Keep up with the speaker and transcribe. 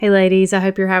Hey ladies, I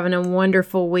hope you're having a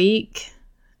wonderful week.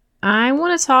 I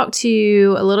want to talk to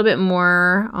you a little bit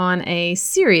more on a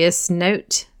serious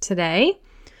note today.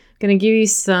 I'm going to give you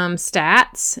some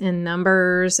stats and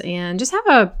numbers and just have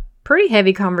a pretty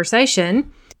heavy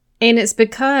conversation. And it's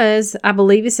because I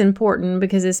believe it's important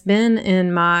because it's been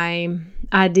in my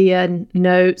idea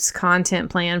notes content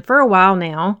plan for a while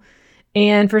now.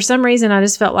 And for some reason, I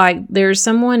just felt like there's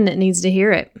someone that needs to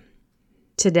hear it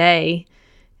today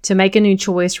to make a new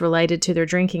choice related to their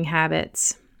drinking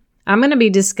habits. I'm going to be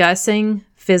discussing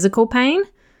physical pain,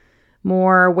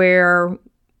 more where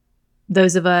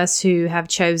those of us who have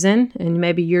chosen, and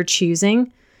maybe you're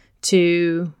choosing,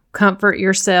 to comfort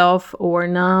yourself or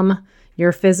numb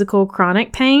your physical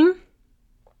chronic pain.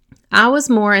 I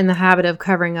was more in the habit of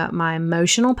covering up my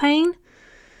emotional pain.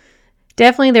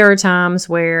 Definitely there are times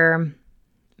where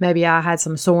maybe I had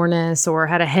some soreness or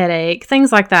had a headache,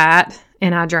 things like that,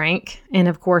 and I drank. And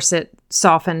of course, it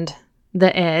softened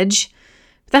the edge.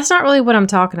 But that's not really what I'm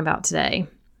talking about today.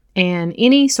 And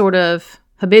any sort of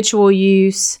habitual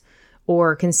use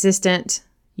or consistent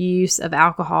use of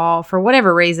alcohol, for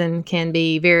whatever reason, can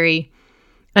be very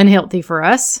unhealthy for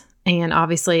us. And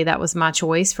obviously, that was my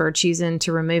choice for choosing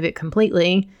to remove it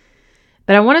completely.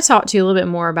 But I want to talk to you a little bit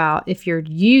more about if you're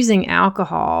using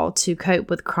alcohol to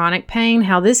cope with chronic pain,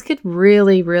 how this could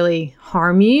really, really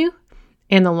harm you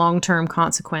and the long-term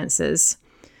consequences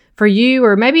for you,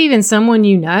 or maybe even someone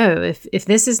you know. If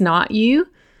this is not you,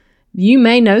 you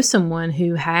may know someone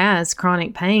who has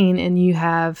chronic pain and you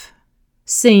have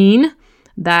seen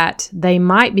that they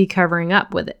might be covering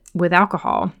up with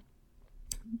alcohol.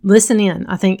 Listen in.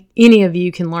 I think any of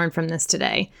you can learn from this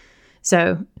today.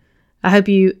 So I hope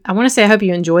you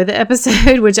enjoy the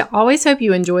episode, which I always hope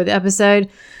you enjoy the episode,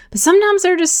 but sometimes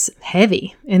they're just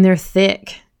heavy and they're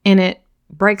thick and it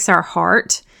breaks our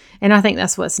heart. And I think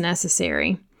that's what's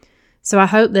necessary. So I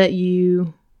hope that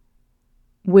you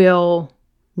will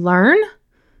learn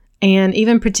and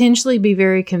even potentially be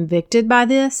very convicted by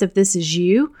this if this is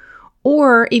you,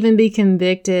 or even be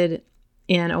convicted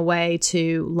in a way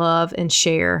to love and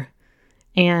share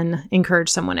and encourage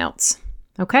someone else.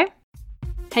 Okay?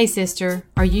 Hey sister,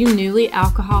 are you newly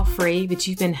alcohol free but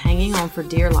you've been hanging on for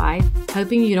dear life,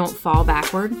 hoping you don't fall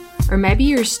backward? Or maybe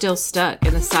you're still stuck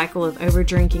in the cycle of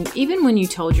overdrinking even when you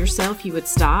told yourself you would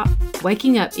stop,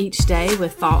 waking up each day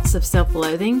with thoughts of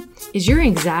self-loathing? Is your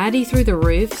anxiety through the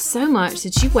roof so much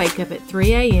that you wake up at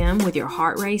 3 a.m. with your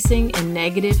heart racing and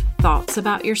negative thoughts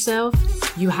about yourself?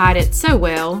 You hide it so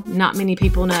well, not many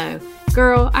people know.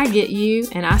 Girl, I get you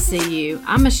and I see you.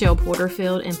 I'm Michelle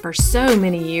Porterfield, and for so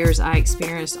many years I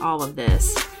experienced all of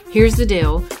this. Here's the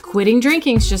deal. Quitting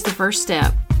drinking is just the first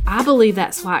step. I believe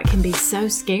that's why it can be so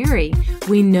scary.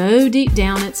 We know deep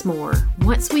down it's more.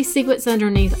 Once we see what's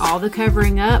underneath all the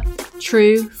covering up,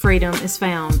 true freedom is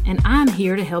found, and I'm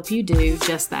here to help you do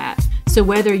just that. So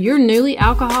whether you're newly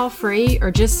alcohol-free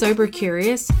or just sober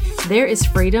curious, there is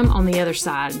freedom on the other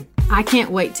side. I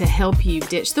can't wait to help you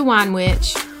ditch the wine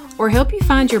witch, or help you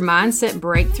find your mindset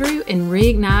breakthrough and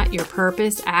reignite your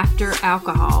purpose after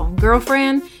alcohol.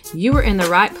 Girlfriend, you are in the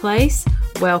right place.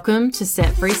 Welcome to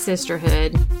Set Free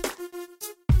Sisterhood.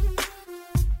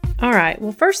 All right,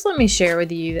 well, first let me share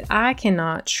with you that I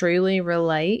cannot truly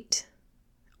relate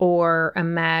or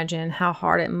imagine how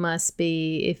hard it must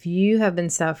be if you have been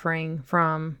suffering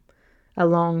from a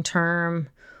long-term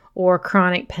or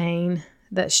chronic pain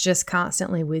that's just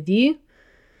constantly with you.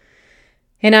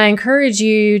 And I encourage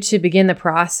you to begin the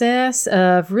process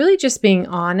of really just being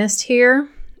honest here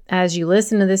as you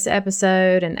listen to this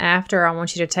episode. And after, I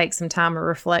want you to take some time of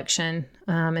reflection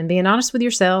and being honest with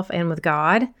yourself and with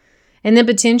God. And then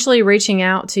potentially reaching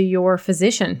out to your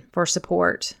physician for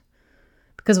support.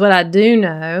 Because what I do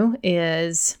know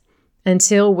is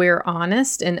until we're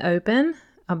honest and open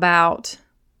about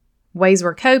ways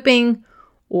we're coping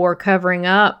or covering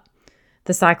up,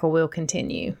 the cycle will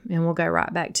continue and we'll go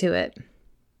right back to it.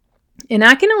 And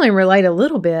I can only relate a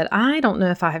little bit. I don't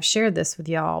know if I have shared this with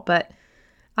y'all, but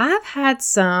I've had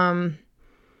some,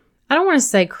 I don't want to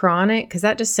say chronic because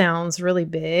that just sounds really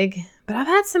big, but I've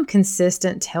had some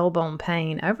consistent tailbone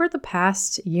pain over the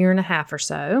past year and a half or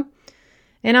so.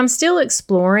 And I'm still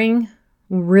exploring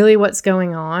really what's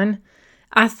going on.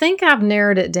 I think I've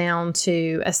narrowed it down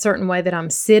to a certain way that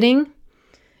I'm sitting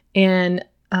and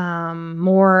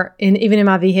more even in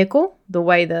my vehicle, the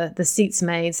way the seat's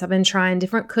made. So I've been trying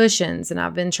different cushions, and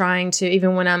I've been trying to,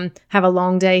 even when have a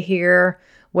long day here,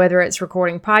 whether it's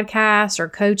recording podcasts or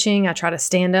coaching, I try to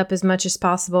stand up as much as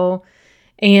possible.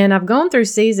 And I've gone through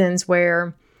seasons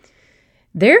where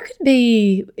there could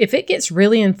be, if it gets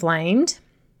really inflamed,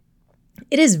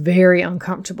 it is very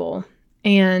uncomfortable.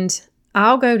 And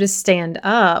I'll go to stand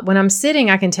up. When I'm sitting,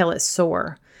 I can tell it's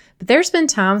sore. But there's been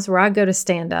times where I go to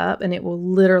stand up and it will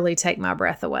literally take my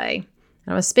breath away.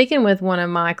 I was speaking with one of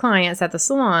my clients at the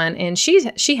salon, and she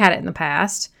had it in the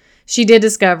past. She did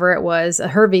discover it was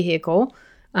her vehicle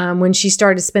when she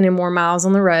started spending more miles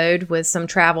on the road with some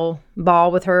travel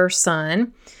ball with her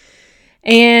son.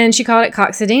 And she called it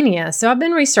coccydynia. So I've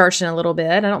been researching a little bit.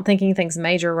 I don't think anything's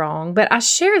major wrong, but I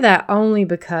share that only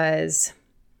because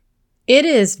it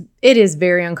is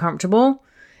very uncomfortable.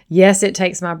 Yes, it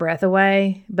takes my breath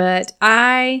away, but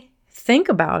I think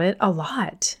about it a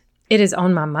lot. It is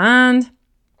on my mind.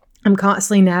 I'm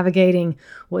constantly navigating,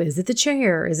 well, is it the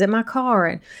chair? Is it my car?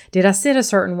 And did I sit a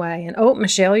certain way? And, oh,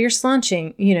 Michelle, you're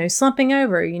slumping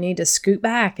over. You need to scoot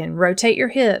back and rotate your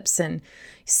hips and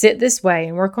sit this way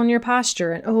and work on your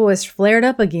posture. And, oh, it's flared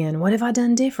up again. What have I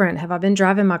done different? Have I been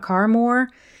driving my car more?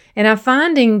 And I'm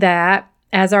finding that,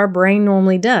 as our brain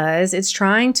normally does, it's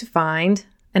trying to find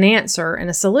an answer and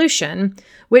a solution,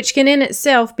 which can in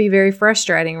itself be very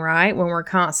frustrating, right? When we're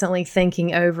constantly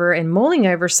thinking over and mulling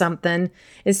over something,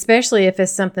 especially if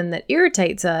it's something that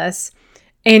irritates us,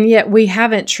 and yet we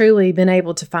haven't truly been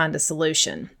able to find a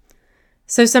solution.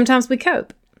 So sometimes we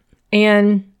cope.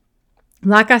 And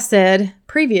like I said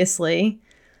previously,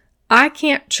 I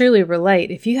can't truly relate.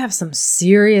 If you have some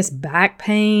serious back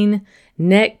pain,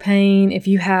 neck pain, if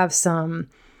you have some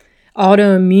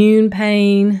autoimmune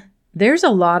pain, there's a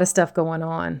lot of stuff going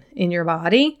on in your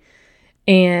body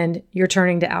and you're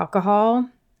turning to alcohol.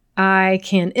 I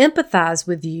can empathize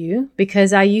with you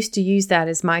because I used to use that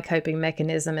as my coping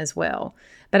mechanism as well.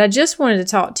 But I just wanted to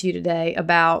talk to you today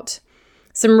about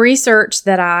some research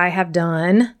that I have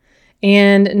done,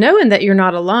 and knowing that you're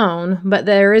not alone, but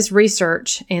there is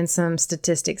research and some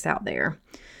statistics out there.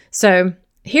 So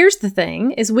here's the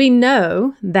thing, is we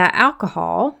know that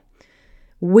alcohol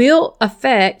will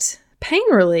affect pain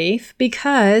relief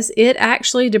because it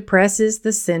actually depresses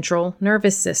the central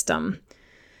nervous system.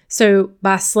 So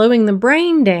by slowing the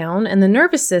brain down and the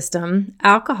nervous system,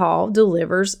 alcohol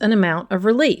delivers an amount of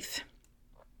relief.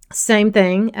 Same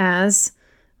thing as,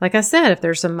 like I said, if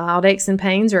there's some mild aches and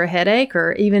pains or a headache,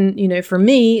 or even, for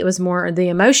me, it was more the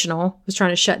emotional, I was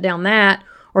trying to shut down that,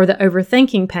 or the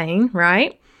overthinking pain,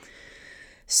 right?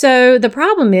 So the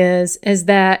problem is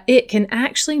that it can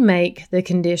actually make the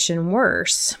condition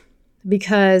worse.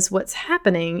 Because what's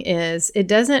happening is it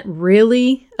doesn't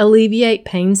really alleviate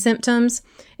pain symptoms.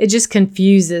 It just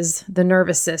confuses the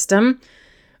nervous system,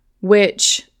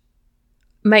 which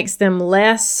makes them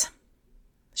less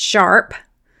sharp.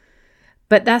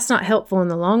 But that's not helpful in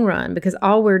the long run because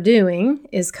all we're doing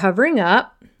is covering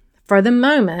up for the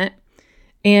moment.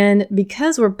 And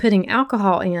because we're putting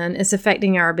alcohol in, it's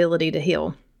affecting our ability to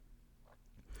heal.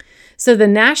 So the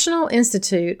National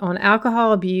Institute on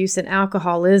Alcohol Abuse and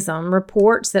Alcoholism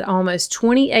reports that almost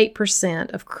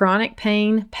 28% of chronic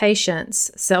pain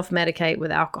patients self-medicate with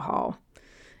alcohol.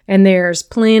 And there's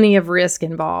plenty of risk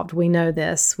involved. We know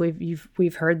this.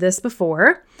 We've heard this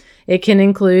before. It can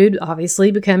include, obviously,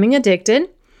 becoming addicted.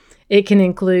 It can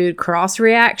include cross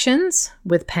reactions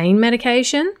with pain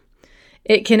medication.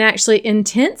 It can actually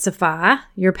intensify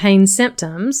your pain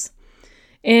symptoms.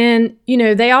 And,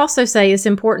 they also say it's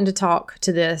important to talk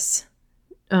to this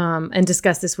and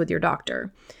discuss this with your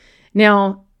doctor.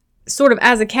 Now, sort of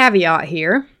as a caveat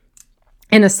here,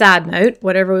 and a side note,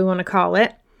 whatever we want to call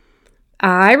it,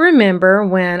 I remember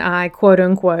when I, quote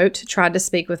unquote, tried to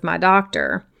speak with my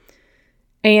doctor.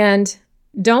 And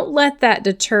don't let that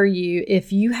deter you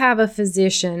if you have a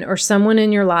physician or someone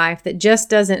in your life that just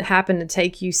doesn't happen to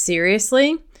take you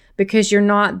seriously because you're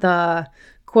not the,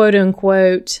 quote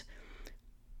unquote,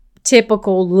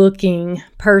 typical looking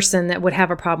person that would have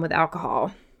a problem with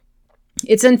alcohol.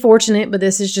 It's unfortunate, but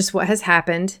this is just what has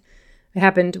happened. It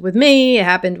happened with me. It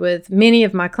happened with many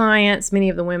of my clients, many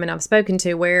of the women I've spoken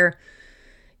to, where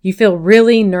you feel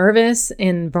really nervous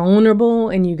and vulnerable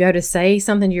and you go to say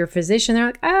something to your physician. They're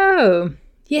like, oh,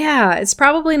 yeah, it's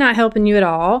probably not helping you at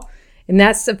all. And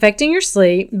that's affecting your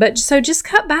sleep. But so just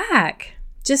cut back.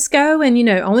 Just go and,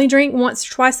 only drink once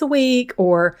or twice a week,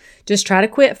 or just try to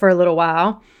quit for a little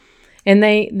while. And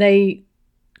they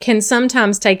can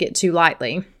sometimes take it too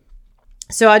lightly.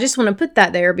 So I just want to put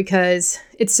that there because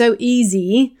it's so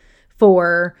easy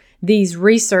for these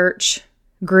research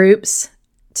groups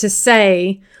to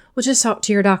say, well, just talk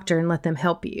to your doctor and let them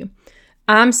help you.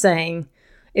 I'm saying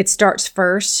it starts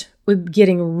first with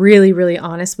getting really, really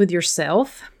honest with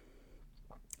yourself,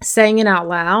 saying it out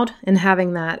loud and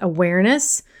having that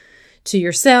awareness to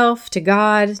yourself, to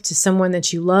God, to someone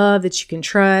that you love, that you can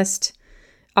trust.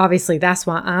 Obviously, that's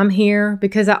why I'm here,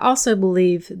 because I also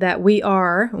believe that we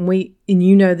are, and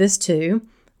you know this too,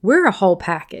 we're a whole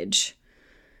package.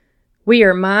 We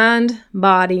are mind,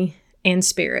 body, and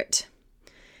spirit.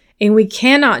 And we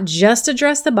cannot just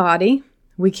address the body.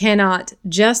 We cannot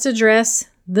just address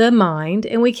the mind,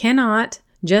 and we cannot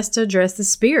just address the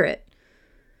spirit.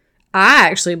 I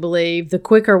actually believe the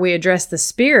quicker we address the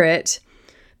spirit,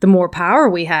 the more power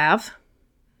we have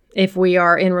if we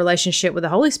are in relationship with the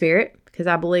Holy Spirit, because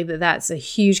I believe that that's a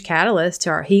huge catalyst to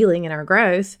our healing and our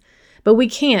growth. But we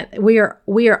can't. We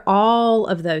are all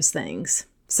of those things.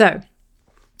 So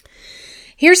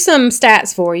here's some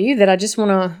stats for you that I just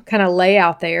want to kind of lay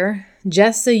out there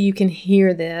just so you can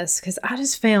hear this, because I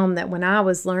just found that when I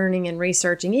was learning and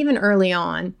researching, even early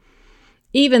on,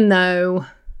 even though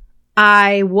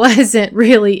I wasn't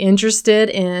really interested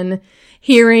in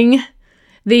hearing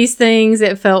these things,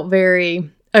 it felt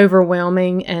very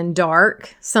overwhelming and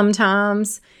dark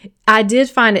sometimes. I did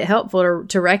find it helpful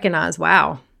to recognize,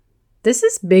 wow, this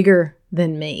is bigger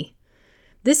than me.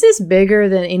 This is bigger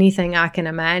than anything I can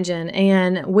imagine.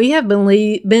 And we have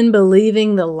been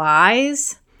believing the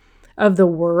lies of the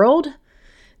world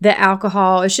that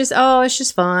alcohol is just, it's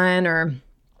just fun, or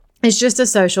it's just a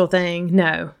social thing.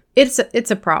 No, it's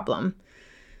a problem.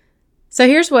 So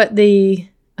here's what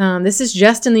this is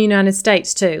just in the United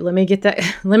States too. Let me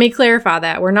clarify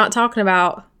that. We're not talking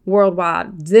about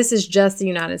worldwide. This is just the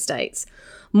United States.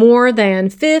 More than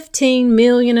 15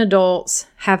 million adults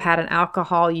have had an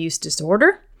alcohol use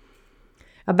disorder.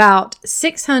 About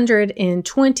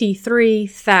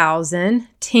 623,000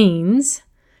 teens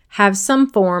have some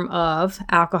form of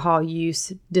alcohol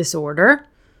use disorder.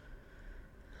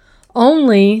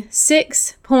 Only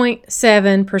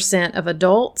 6.7% of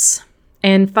adults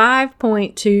and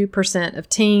 5.2% of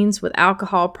teens with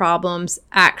alcohol problems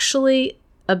actually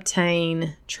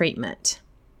obtain treatment.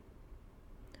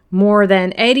 More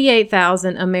than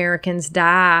 88,000 Americans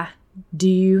die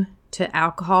due to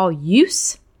alcohol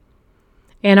use,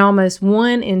 and almost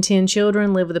 1 in 10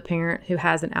 children live with a parent who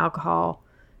has an alcohol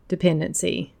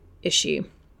dependency issue.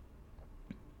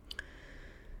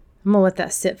 I'm going to let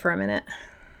that sit for a minute.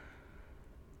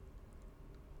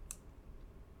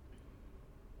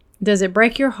 Does it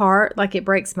break your heart like it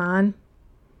breaks mine?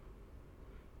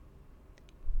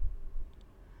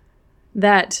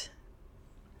 That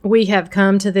we have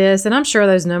come to this, and I'm sure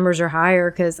those numbers are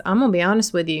higher, because I'm going to be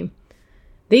honest with you.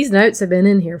 These notes have been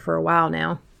in here for a while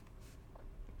now.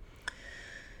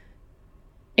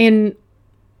 And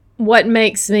what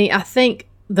makes me, I think,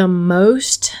 the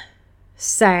most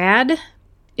sad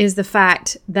is the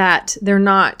fact that they're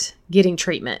not getting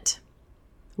treatment.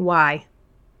 Why?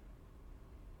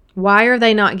 Why are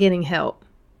they not getting help?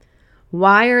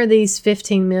 Why are these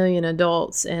 15 million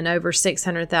adults and over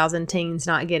 600,000 teens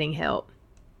not getting help?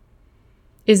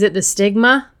 Is it the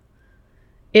stigma?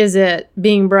 Is it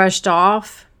being brushed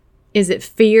off? Is it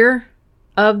fear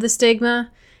of the stigma?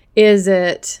 Is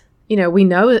it, we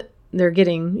know they're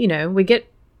getting, we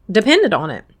get dependent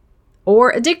on it or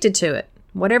addicted to it,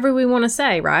 whatever we want to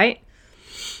say, right?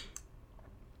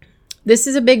 This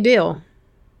is a big deal.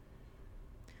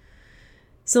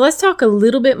 So let's talk a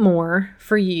little bit more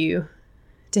for you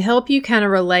to help you kind of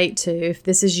relate to, if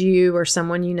this is you or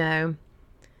someone you know,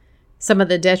 some of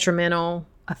the detrimental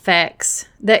effects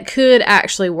that could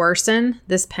actually worsen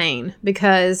this pain,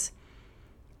 because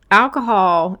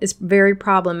alcohol is very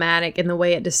problematic in the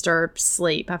way it disturbs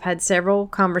sleep. I've had several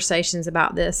conversations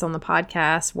about this on the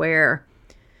podcast where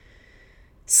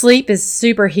sleep is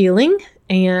super healing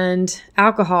and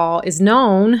alcohol is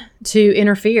known to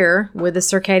interfere with the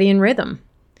circadian rhythm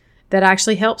that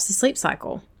actually helps the sleep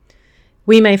cycle.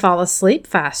 We may fall asleep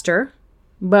faster,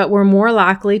 but we're more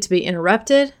likely to be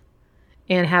interrupted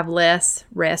and have less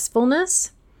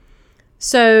restfulness.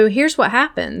 So here's what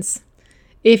happens.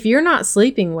 If you're not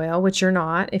sleeping well, which you're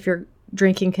not, if you're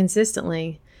drinking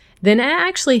consistently, then it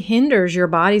actually hinders your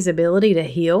body's ability to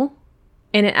heal,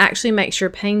 and it actually makes your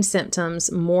pain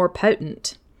symptoms more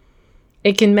potent.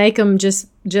 It can make them just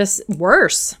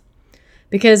worse,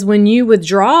 because when you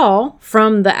withdraw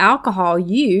from the alcohol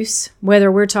use,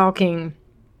 whether we're talking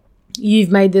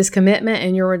you've made this commitment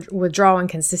and you're withdrawing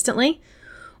consistently,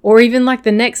 or even like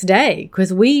the next day,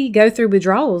 because we go through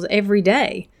withdrawals every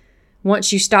day.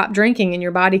 Once you stop drinking and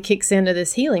your body kicks into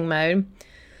this healing mode,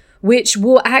 which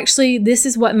will actually, this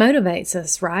is what motivates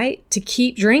us, right? To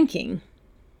keep drinking.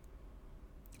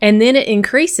 And then it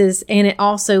increases, and it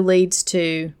also leads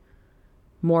to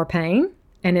more pain,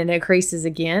 and it increases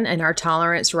again, and our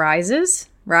tolerance rises,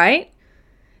 right?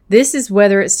 This is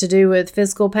whether it's to do with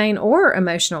physical pain or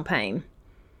emotional pain.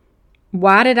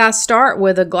 Why did I start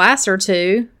with a glass or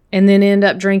two and then end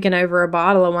up drinking over a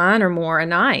bottle of wine or more a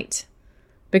night?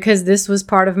 Because this was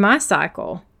part of my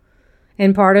cycle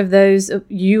and part of those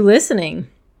you listening.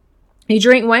 You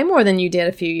drink way more than you did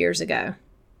a few years ago.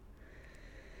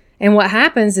 And what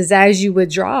happens is as you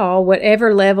withdraw,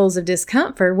 whatever levels of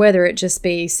discomfort, whether it just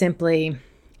be simply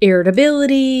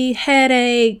irritability,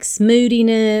 headaches,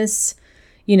 moodiness,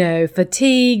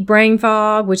 fatigue, brain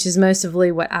fog, which is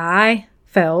mostly what I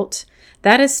felt,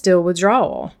 that is still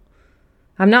withdrawal.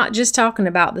 I'm not just talking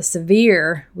about the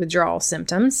severe withdrawal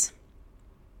symptoms,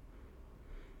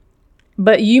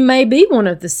 but you may be one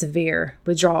of the severe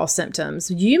withdrawal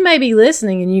symptoms. You may be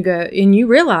listening and you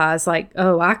realize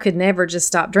I could never just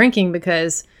stop drinking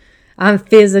because I'm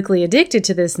physically addicted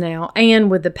to this now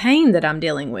and with the pain that I'm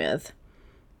dealing with.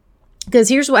 Because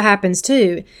here's what happens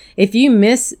too. If you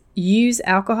misuse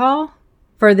alcohol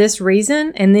for this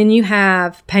reason, and then you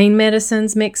have pain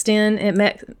medicines mixed in,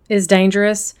 it is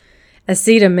dangerous.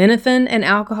 Acetaminophen and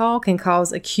alcohol can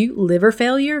cause acute liver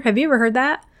failure. Have you ever heard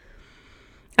that?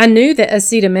 I knew that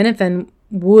acetaminophen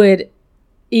would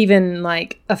even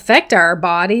affect our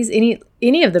bodies.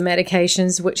 Any of the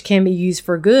medications which can be used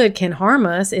for good can harm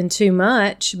us in too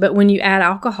much. But when you add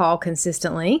alcohol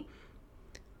consistently,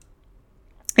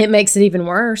 it makes it even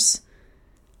worse.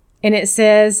 And it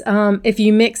says if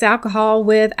you mix alcohol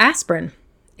with aspirin,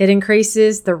 it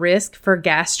increases the risk for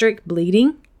gastric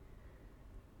bleeding.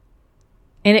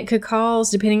 And it could cause,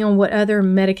 depending on what other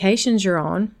medications you're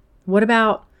on, what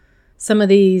about some of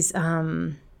these,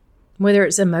 whether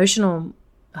it's emotional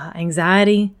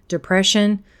anxiety,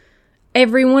 depression,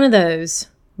 every one of those,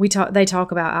 they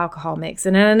talk about alcohol mix.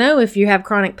 And I know if you have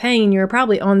chronic pain, you're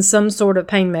probably on some sort of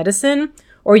pain medicine,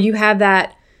 or you have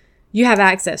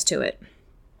access to it.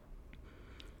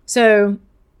 So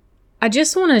I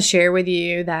just want to share with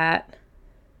you that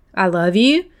I love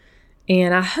you,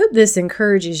 and I hope this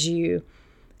encourages you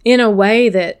in a way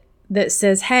that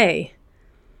says, hey,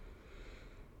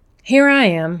 here I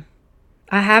am.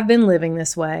 I have been living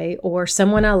this way, or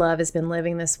someone I love has been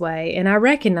living this way, and I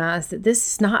recognize that this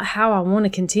is not how I want to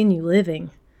continue living.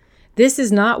 This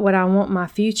is not what I want my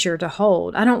future to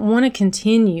hold. I don't want to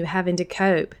continue having to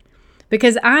cope,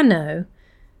 because I know,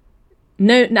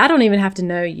 I don't even have to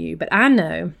know you, but I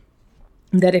know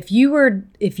that if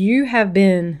you have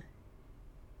been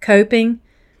coping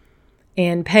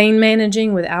and pain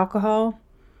managing with alcohol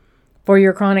for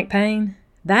your chronic pain,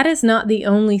 that is not the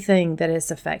only thing that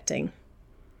it's affecting.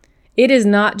 It is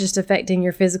not just affecting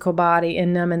your physical body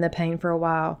and numbing the pain for a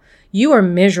while. You are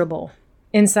miserable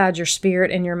inside your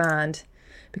spirit and your mind,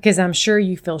 because I'm sure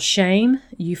you feel shame,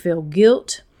 you feel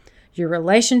guilt, your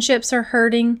relationships are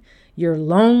hurting, you're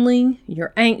lonely,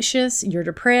 you're anxious, you're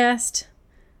depressed.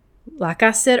 Like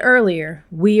I said earlier,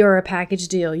 we are a package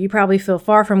deal. You probably feel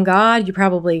far from God. You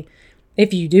probably,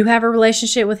 if you do have a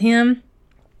relationship with Him,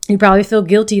 you probably feel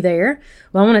guilty there.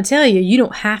 Well, I want to tell you, you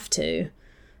don't have to,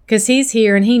 because He's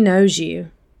here and He knows you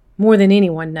more than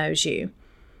anyone knows you.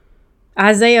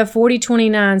 Isaiah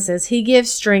 40:29 says, He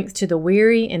gives strength to the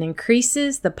weary and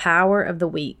increases the power of the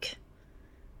weak.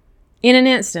 In an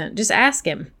instant, just ask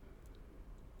Him.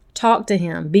 Talk to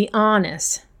Him. Be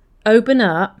honest. Open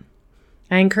up.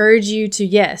 I encourage you to,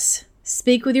 yes,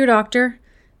 speak with your doctor.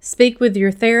 Speak with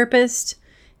your therapist.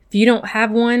 If you don't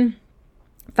have one,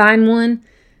 find one.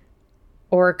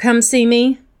 Or come see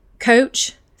me.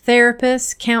 Coach,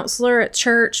 therapist, counselor at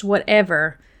church,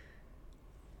 whatever.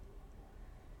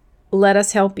 Let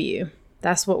us help you.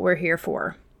 That's what we're here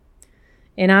for.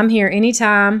 And I'm here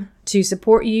anytime to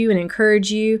support you and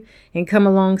encourage you and come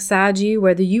alongside you,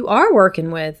 whether you are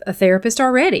working with a therapist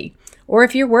already or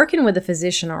if you're working with a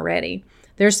physician already.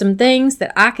 There's some things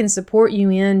that I can support you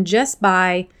in just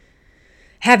by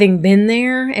having been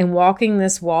there and walking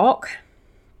this walk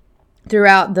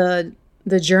throughout the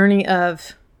journey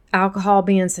of alcohol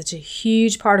being such a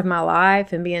huge part of my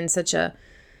life and being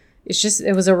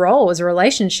it was a role, it was a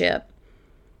relationship.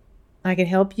 I can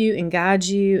help you and guide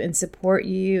you and support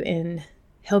you and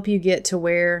help you get to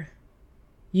where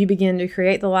you begin to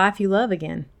create the life you love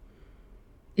again.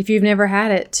 If you've never had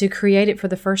it, to create it for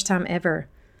the first time ever.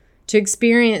 To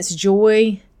experience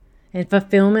joy and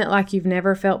fulfillment like you've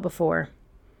never felt before.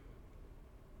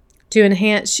 To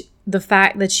enhance the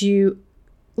fact that you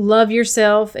love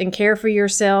yourself and care for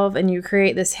yourself and you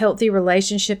create this healthy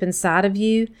relationship inside of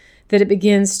you, that it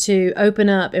begins to open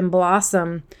up and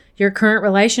blossom your current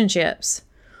relationships,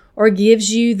 or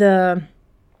gives you the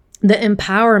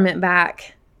empowerment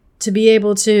back to be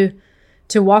able to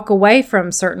walk away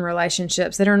from certain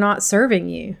relationships that are not serving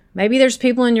you. Maybe there's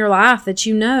people in your life that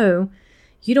you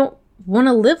don't want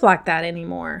to live like that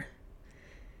anymore.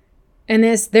 And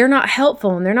they're not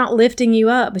helpful and they're not lifting you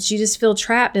up, but you just feel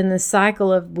trapped in this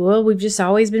cycle of, well, we've just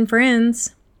always been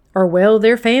friends, or well,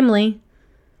 they're family.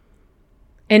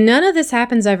 And none of this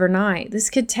happens overnight. This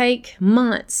could take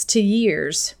months to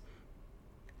years.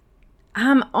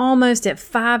 I'm almost at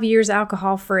 5 years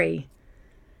alcohol-free.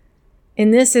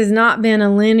 And this has not been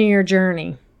a linear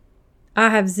journey. I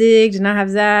have zigged and I have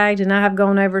zagged and I have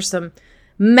gone over some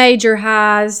major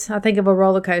highs. I think of a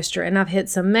roller coaster, and I've hit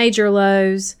some major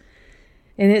lows.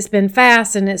 And it's been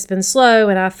fast and it's been slow,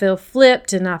 and I feel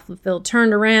flipped and I feel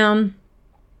turned around.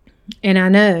 And I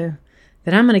know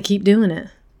that I'm going to keep doing it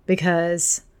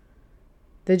because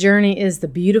the journey is the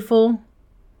beautiful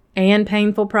and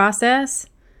painful process.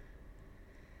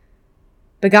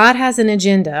 But God has an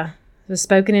agenda. It was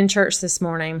spoken in church this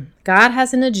morning. God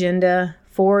has an agenda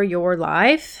for your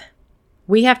life.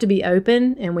 We have to be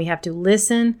open and we have to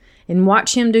listen and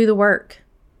watch Him do the work.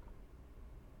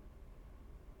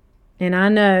 And I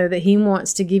know that He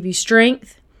wants to give you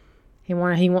strength. He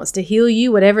wants to heal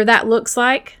you, whatever that looks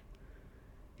like.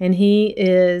 And He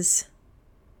is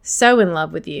so in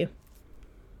love with you.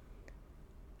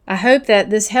 I hope that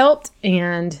this helped.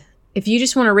 And if you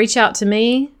just want to reach out to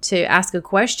me to ask a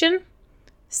question,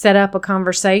 set up a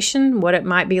conversation, what it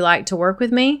might be like to work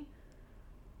with me,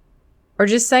 or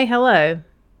just say hello,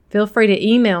 feel free to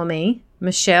email me,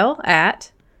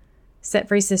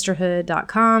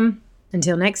 Michelle@setfreesisterhood.com.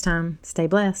 Until next time, stay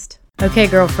blessed. Okay,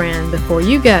 girlfriend, before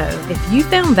you go, if you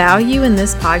found value in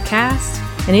this podcast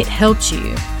and it helped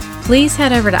you, please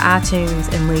head over to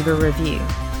iTunes and leave a review.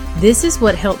 This is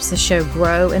what helps the show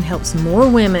grow and helps more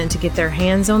women to get their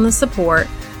hands on the support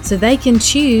so they can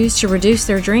choose to reduce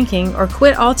their drinking or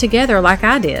quit altogether like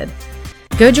I did.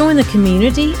 Go join the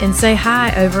community and say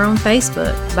hi over on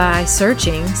Facebook by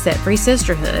searching Set Free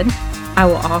Sisterhood. I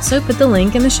will also put the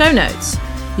link in the show notes.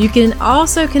 You can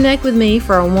also connect with me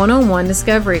for a one-on-one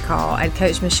discovery call at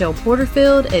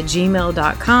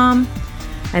CoachMichellePorterfield@gmail.com.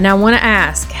 And I want to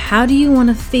ask, how do you want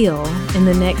to feel in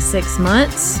the next 6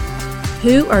 months?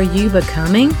 Who are you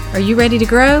becoming? Are you ready to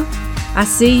grow? I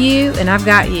see you and I've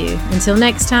got you. Until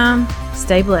next time,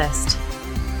 stay blessed.